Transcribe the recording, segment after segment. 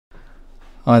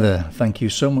Hi there, thank you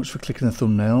so much for clicking the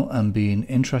thumbnail and being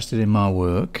interested in my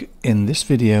work. In this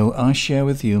video I share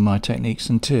with you my techniques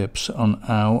and tips on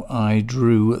how I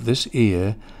drew this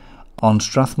ear on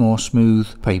Strathmore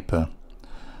smooth paper.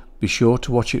 Be sure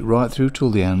to watch it right through till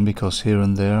the end, because here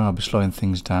and there I'll be slowing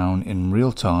things down in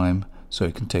real time so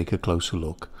you can take a closer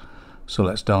look. So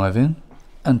let's dive in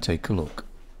and take a look.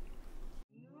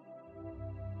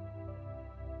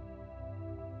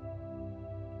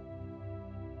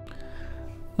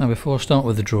 Now, before I start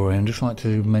with the drawing, I'd just like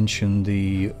to mention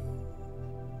the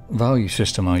value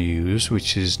system I use,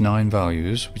 which is 9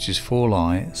 values, which is 4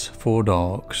 lights, 4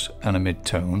 darks and a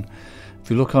mid-tone.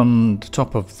 If you look on the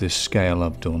top of this scale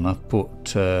I've done, I've put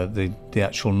the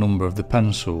actual number of the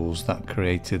pencils that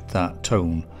created that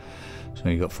tone. So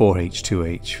you've got 4H,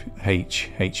 2H,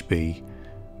 H, HB,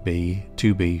 B,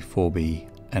 2B, 4B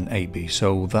and 8B.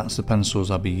 So that's the pencils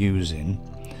I'll be using.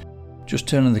 Just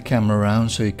turning the camera around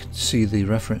so you can see the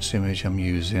reference image I'm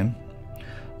using.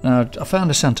 Now, I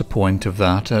found a center point of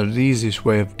that. The easiest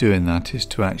way of doing that is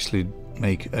to actually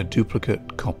make a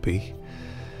duplicate copy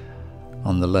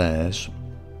on the layers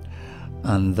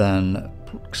and then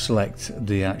select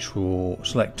the actual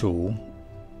select tool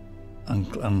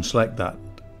and select that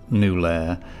new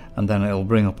layer, and then it'll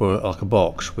bring up like a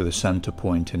box with a center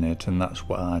point in it, and that's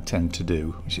what I tend to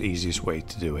do. It's the easiest way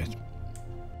to do it.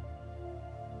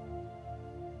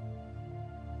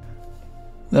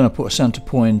 Then I put a center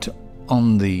point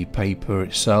on the paper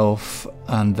itself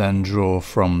and then draw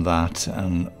from that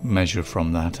and measure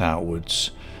from that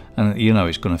outwards. And you know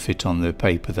it's going to fit on the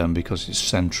paper then because it's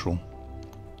central.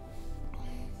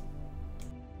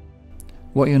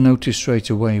 What you'll notice straight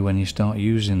away when you start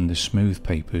using the smooth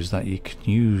paper is that you can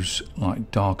use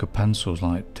like darker pencils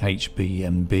like HB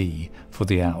and B for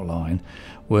the outline,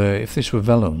 where if this were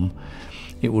vellum,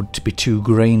 it would be too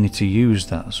grainy to use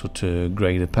that sort of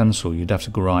grade of pencil. You'd have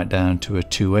to go right down to a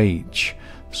 2H,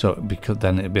 so because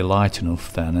then it'd be light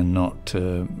enough then and not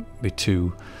be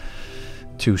too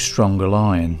strong a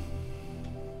line.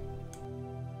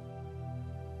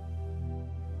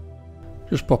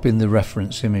 Just pop in the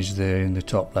reference image there in the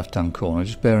top left hand corner.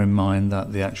 Just bear in mind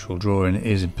that the actual drawing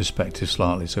is in perspective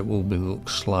slightly, so it will look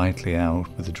slightly out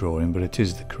with the drawing, but it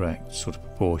is the correct sort of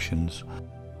proportions.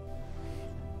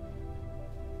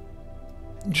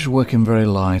 Just working very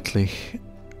lightly.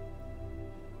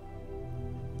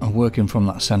 I'm working from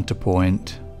that center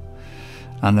point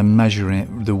and then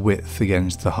measuring the width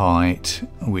against the height,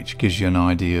 which gives you an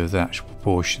idea of the actual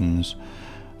proportions,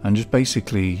 and just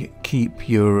basically keep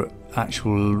your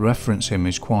actual reference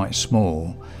image quite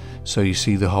small so you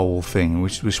see the whole thing,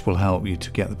 which will help you to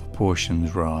get the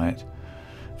proportions right.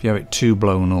 If you have it too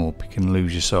blown up, you can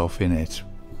lose yourself in it.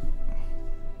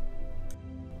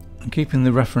 And keeping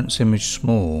the reference image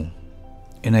small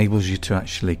enables you to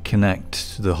actually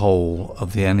connect to the whole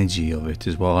of the energy of it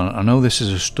as well. I know this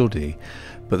is a study,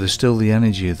 but there's still the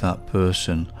energy of that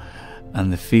person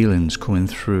and the feelings coming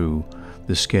through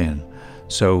the skin.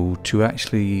 So to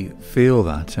actually feel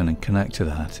that and connect to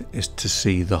that is to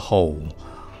see the whole.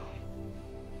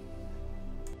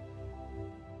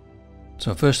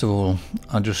 So first of all,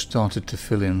 I just started to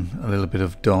fill in a little bit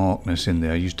of darkness in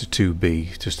there. I used a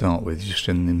 2B to start with, just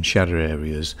in them shadow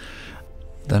areas.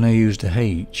 Then I used a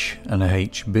H and a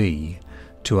HB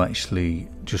to actually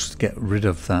just get rid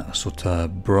of that sort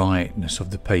of brightness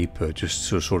of the paper, just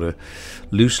to sort of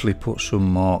loosely put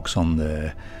some marks on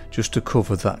there, just to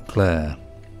cover that glare.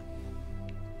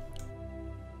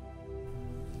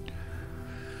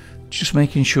 Just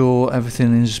making sure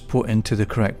everything is put into the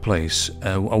correct place.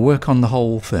 I work on the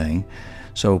whole thing,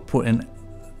 so putting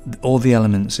all the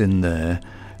elements in there,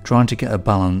 trying to get a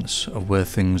balance of where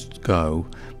things go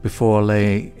before I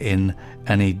lay in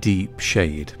any deep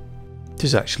shade. It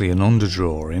is actually an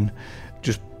underdrawing,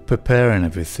 just preparing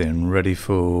everything ready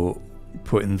for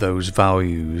putting those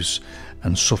values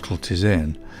and subtleties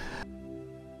in.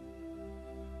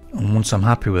 And once I'm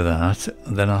happy with that,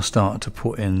 then I'll start to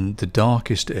put in the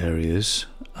darkest areas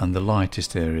and the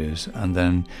lightest areas, and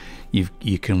then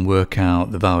you can work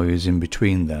out the values in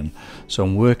between then. So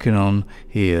I'm working on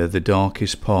here the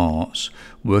darkest parts,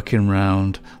 working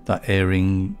around that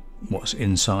earring, what's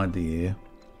inside the ear,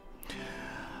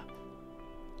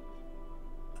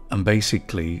 and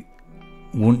basically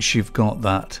once you've got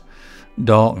that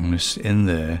darkness in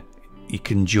there, you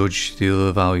can judge the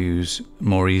other values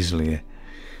more easily.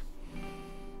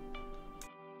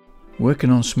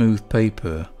 Working on smooth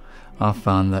paper, I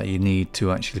found that you need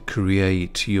to actually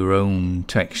create your own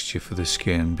texture for the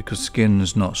skin, because skin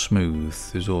is not smooth.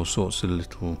 There's all sorts of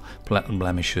little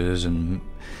blemishes and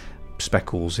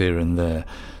speckles here and there.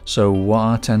 So what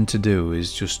I tend to do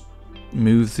is just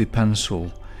move the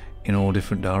pencil in all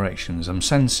different directions. I'm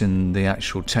sensing the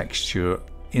actual texture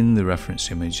in the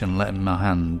reference image and letting my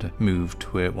hand move to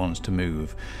where it wants to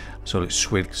move. So it's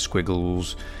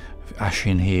squiggles, ash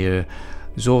in here,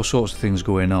 there's all sorts of things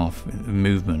going off,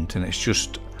 movement, and it's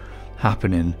just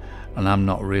happening, and I'm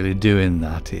not really doing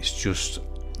that.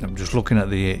 I'm just looking at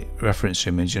the reference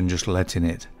image and just letting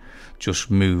it just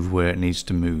move where it needs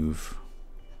to move.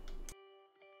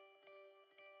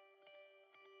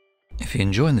 If you're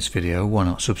enjoying this video, why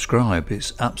not subscribe?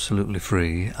 It's absolutely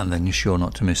free, and then you're sure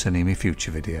not to miss any of my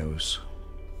future videos.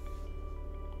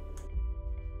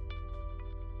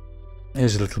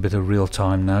 Here's a little bit of real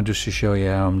time now, just to show you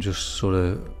how I'm just sort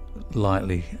of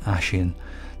lightly ashing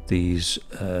these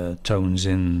tones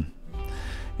in.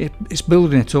 It's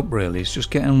building it up really, it's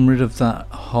just getting rid of that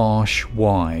harsh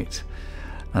white,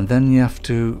 and then you have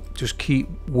to just keep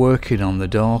working on the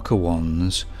darker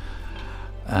ones,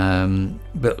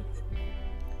 but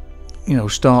you know,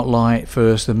 start light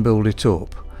first and build it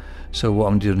up. So what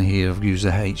I'm doing here, I've used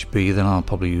a HB, then I'll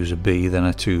probably use a B, then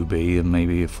a 2B, and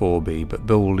maybe a 4B, but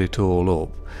build it all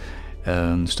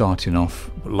up, starting off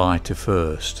lighter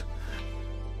first.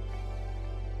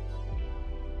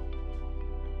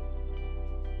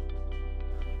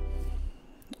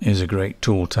 Is a great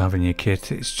tool to have in your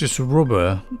kit. It's just a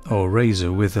rubber or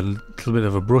razor with a little bit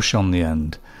of a brush on the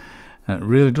end, and it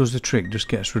really does the trick, just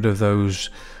gets rid of those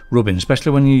rubbing,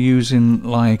 especially when you're using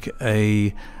like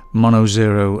a mono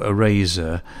zero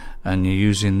eraser and you're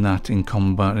using that in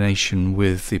combination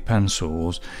with the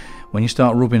pencils. When you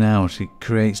start rubbing out, it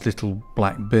creates little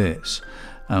black bits,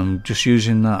 and just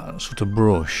using that sort of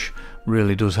brush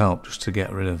really does help just to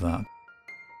get rid of that.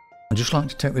 I'd just like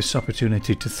to take this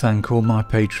opportunity to thank all my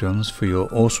Patreons for your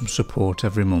awesome support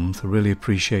every month. I really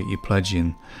appreciate you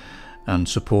pledging and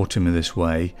supporting me this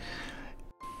way.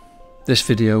 This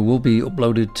video will be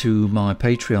uploaded to my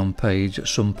Patreon page at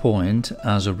some point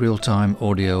as a real-time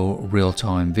audio,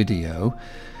 real-time video.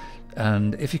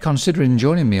 And if you're considering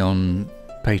joining me on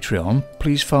Patreon,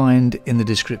 please find in the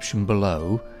description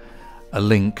below a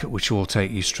link which will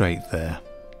take you straight there.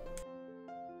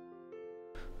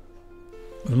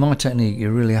 With my technique, you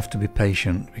really have to be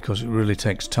patient because it really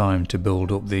takes time to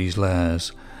build up these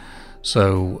layers.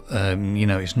 So, you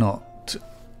know, it's not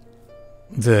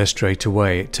there straight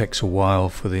away. It takes a while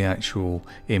for the actual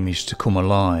image to come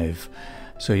alive.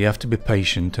 So you have to be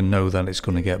patient and know that it's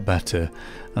going to get better.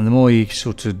 And the more you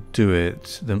sort of do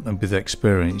it, with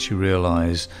experience, you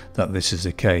realise that this is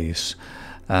the case,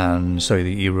 and so that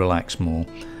you relax more.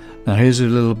 Now here's a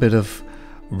little bit of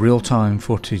real-time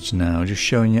footage now, just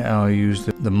showing you how I use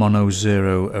the mono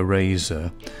zero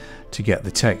eraser to get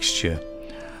the texture.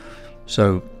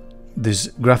 So there's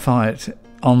graphite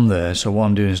on there, so what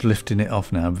I'm doing is lifting it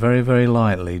off now, very very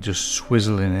lightly, just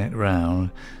swizzling it round,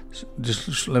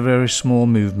 just very small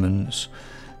movements,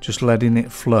 just letting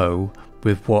it flow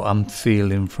with what I'm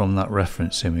feeling from that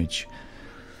reference image.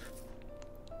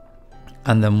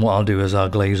 And then what I'll do is I'll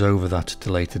glaze over that at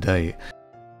a later date.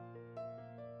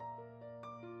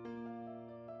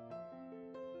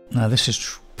 Now this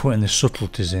is putting the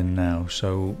subtleties in now,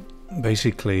 so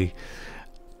basically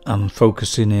I'm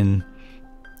focusing in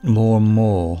more and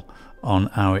more on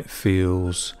how it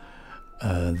feels,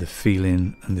 the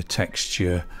feeling and the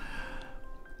texture,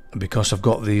 because I've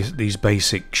got these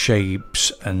basic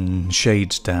shapes and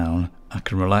shades down. I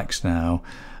can relax now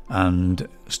and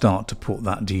start to put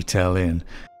that detail in.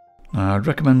 Now I'd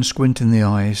recommend squinting the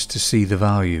eyes to see the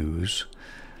values,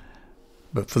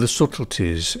 but for the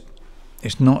subtleties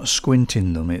it's not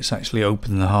squinting them, it's actually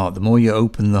opening the heart. The more you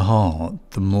open the heart,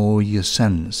 the more you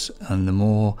sense, and the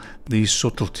more these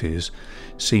subtleties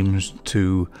seems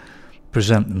to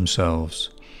present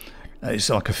themselves. It's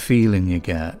like a feeling you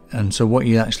get, and so what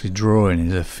you're actually drawing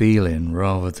is a feeling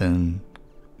rather than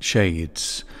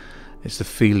shades. It's the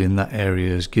feeling that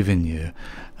area is giving you,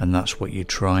 and that's what you're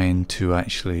trying to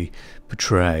actually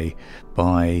portray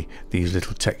by these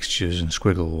little textures and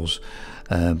squiggles.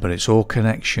 But it's all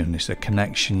connection. It's a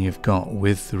connection you've got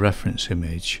with the reference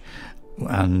image,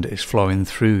 and it's flowing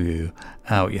through you,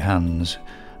 out your hands,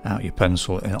 out your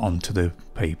pencil, and onto the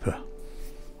paper.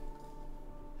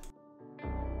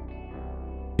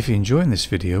 If you're enjoying this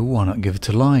video, why not give it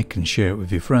a like and share it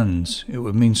with your friends? It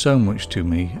would mean so much to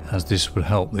me, as this would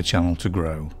help the channel to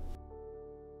grow.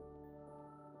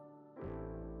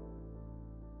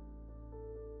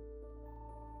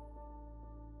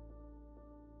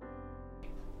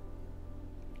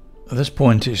 At this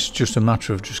point it's just a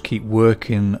matter of just keep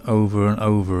working over and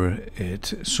over it,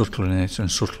 subtling it and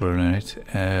subtling it.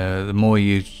 The more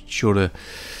you sort of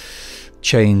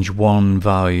change one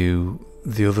value,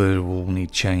 the other will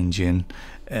need changing.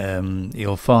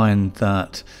 you'll find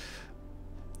that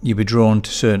you'll be drawn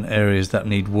to certain areas that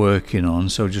need working on,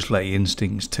 so just let your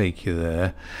instincts take you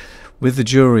there. With the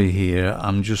jewellery here,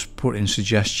 I'm just putting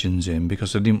suggestions in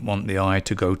because I didn't want the eye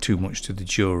to go too much to the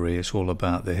jewellery. It's all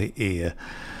about the ear,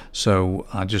 so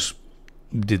I just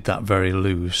did that very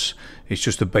loose. It's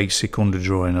just a basic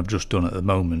underdrawing I've just done at the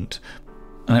moment,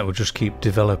 and it will just keep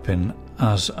developing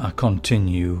as I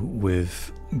continue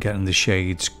with getting the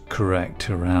shades correct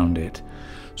around it.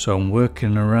 So I'm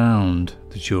working around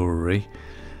the jewellery,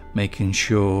 making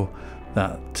sure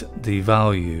that the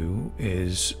value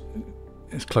is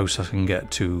as close as I can get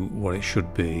to what it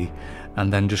should be,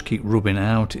 and then just keep rubbing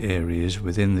out areas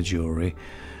within the jewellery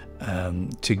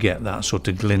to get that sort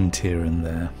of glint here and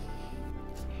there.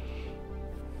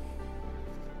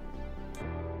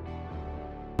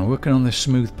 Working on this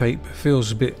smooth paper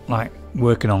feels a bit like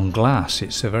working on glass.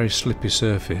 It's a very slippy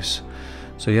surface,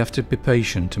 so you have to be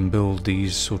patient and build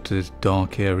these sort of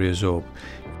dark areas up.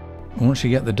 Once you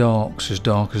get the darks as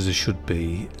dark as they should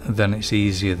be, then it's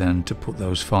easier then to put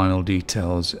those final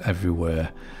details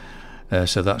everywhere.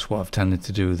 So that's what I've tended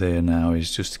to do there now,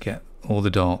 is just to get all the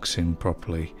darks in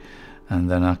properly,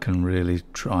 and then I can really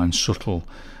try and subtle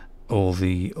all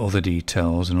the other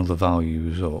details and other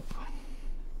values up.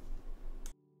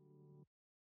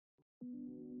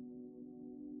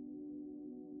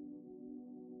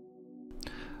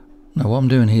 Now what I'm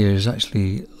doing here is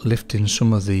actually lifting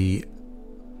some of the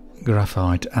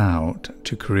graphite out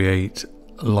to create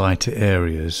lighter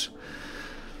areas.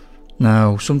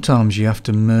 Now sometimes you have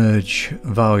to merge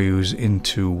values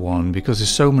into one because there's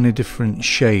so many different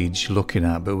shades you're looking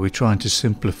at, but we're trying to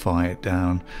simplify it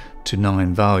down to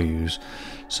 9 values.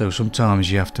 So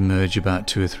sometimes you have to merge about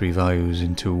 2 or 3 values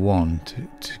into one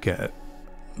to get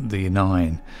the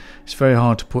 9. It's very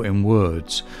hard to put in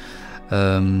words,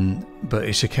 but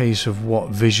it's a case of what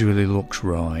visually looks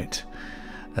right.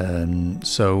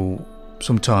 So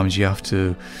sometimes you have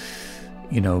to,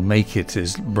 make it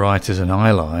as bright as an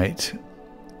highlight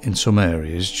in some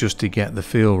areas just to get the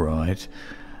feel right.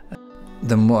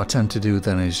 Then what I tend to do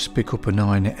then is pick up a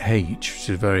 9H, which is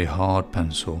a very hard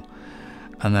pencil,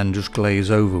 and then just glaze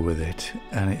over with it,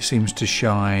 and it seems to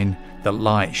shine, the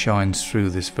light shines through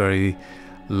this very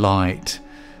light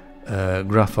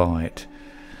graphite.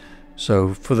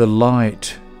 So for the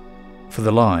lights,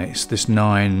 this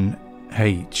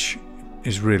 9H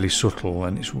is really subtle,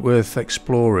 and it's worth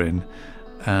exploring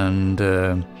and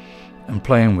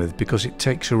playing with, because it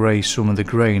takes away some of the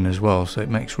grain as well, so it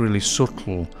makes really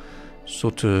subtle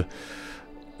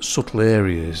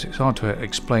areas. It's hard to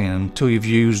explain until you've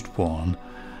used one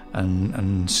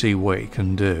and see what it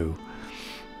can do.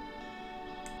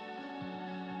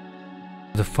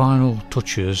 The final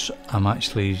touches, I'm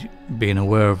actually being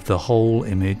aware of the whole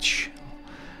image,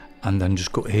 and then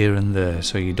just got here and there,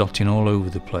 so you're dotting all over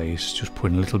the place, just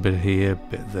putting a little bit here, a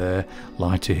bit there,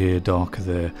 lighter here, darker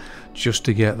there, just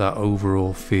to get that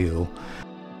overall feel.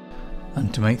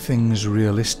 And to make things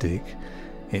realistic,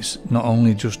 it's not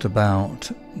only just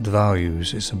about the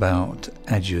values, it's about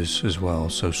edges as well.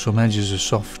 So some edges are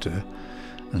softer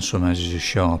and some edges are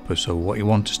sharper, so what you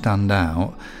want to stand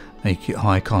out, make it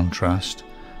high contrast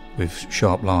with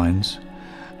sharp lines,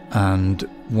 and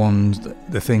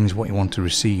the things what you want to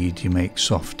recede you make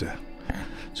softer.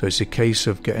 So it's a case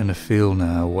of getting a feel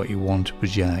now what you want to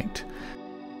project.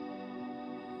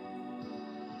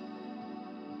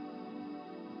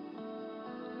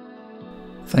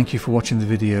 Thank you for watching the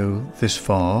video this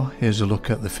far. Here's a look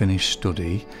at the finished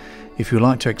study. If you'd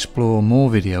like to explore more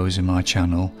videos in my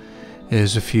channel,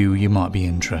 here's a few you might be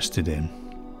interested in.